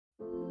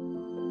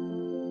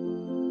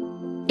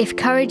If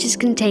courage is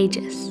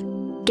contagious,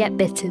 get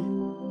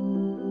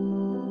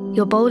bitten.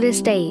 Your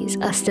boldest days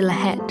are still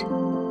ahead,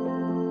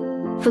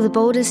 for the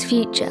boldest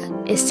future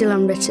is still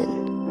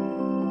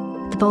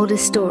unwritten, the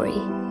boldest story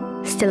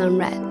still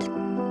unread.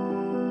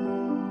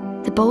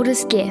 The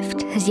boldest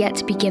gift has yet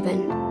to be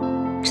given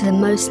to the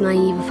most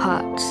naive of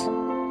hearts.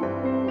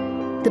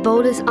 The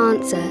boldest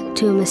answer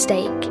to a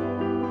mistake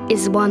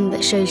is one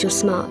that shows your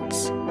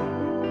smarts.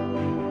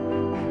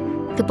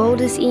 The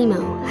boldest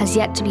email has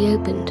yet to be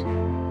opened.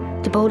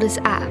 The boldest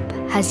app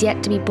has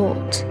yet to be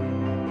bought.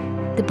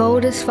 The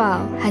boldest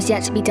file has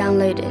yet to be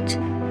downloaded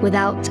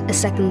without a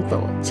second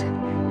thought.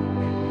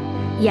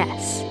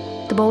 Yes,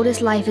 the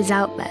boldest life is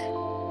out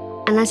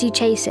there, and as you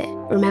chase it,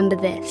 remember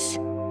this.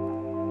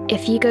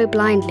 If you go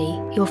blindly,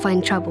 you'll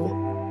find trouble,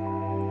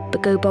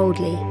 but go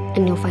boldly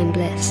and you'll find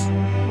bliss.